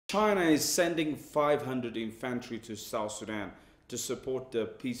China is sending 500 infantry to South Sudan to support the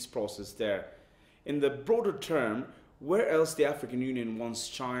peace process there. In the broader term, where else the African Union wants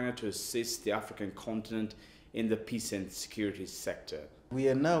China to assist the African continent in the peace and security sector? We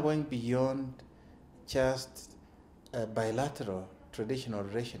are now going beyond just a bilateral traditional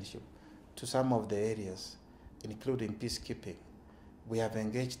relationship to some of the areas, including peacekeeping. We have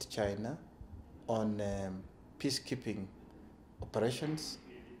engaged China on peacekeeping operations,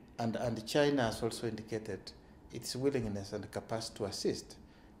 and China has also indicated its willingness and capacity to assist.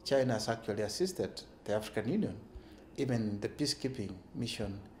 China has actually assisted the African Union, even the peacekeeping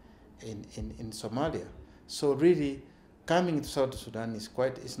mission in Somalia. So really, coming to South Sudan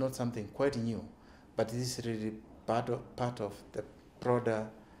is not something quite new, but it is really part of the broader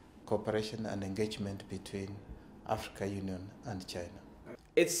cooperation and engagement between African Union and China.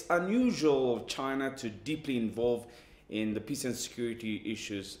 It's unusual of China to deeply involve in the peace and security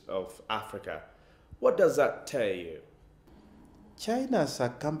issues of Africa. What does that tell you? China has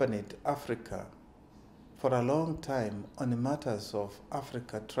accompanied Africa for a long time on the matters of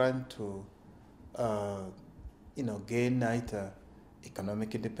Africa trying to gain either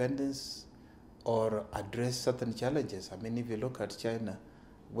economic independence or address certain challenges. I mean, if you look at China,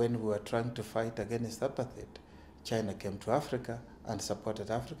 when we were trying to fight against apartheid, China came to Africa and supported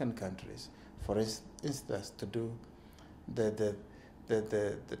African countries. For instance, to do the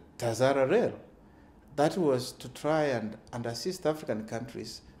Tazara Rail. That was to try and assist African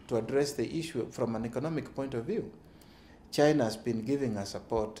countries to address the issue from an economic point of view. China has been giving us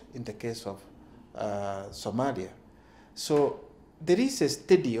support in the case of Somalia. So there is a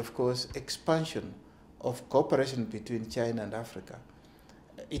steady, of course, expansion of cooperation between China and Africa.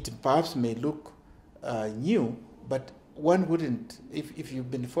 It perhaps may look new, but one wouldn't, if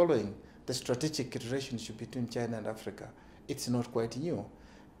you've been following the strategic relationship between China and Africa, it's not quite new.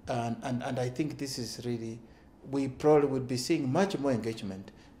 And I think this is really, we probably would be seeing much more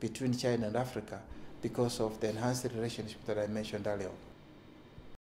engagement between China and Africa because of the enhanced relationship that I mentioned earlier.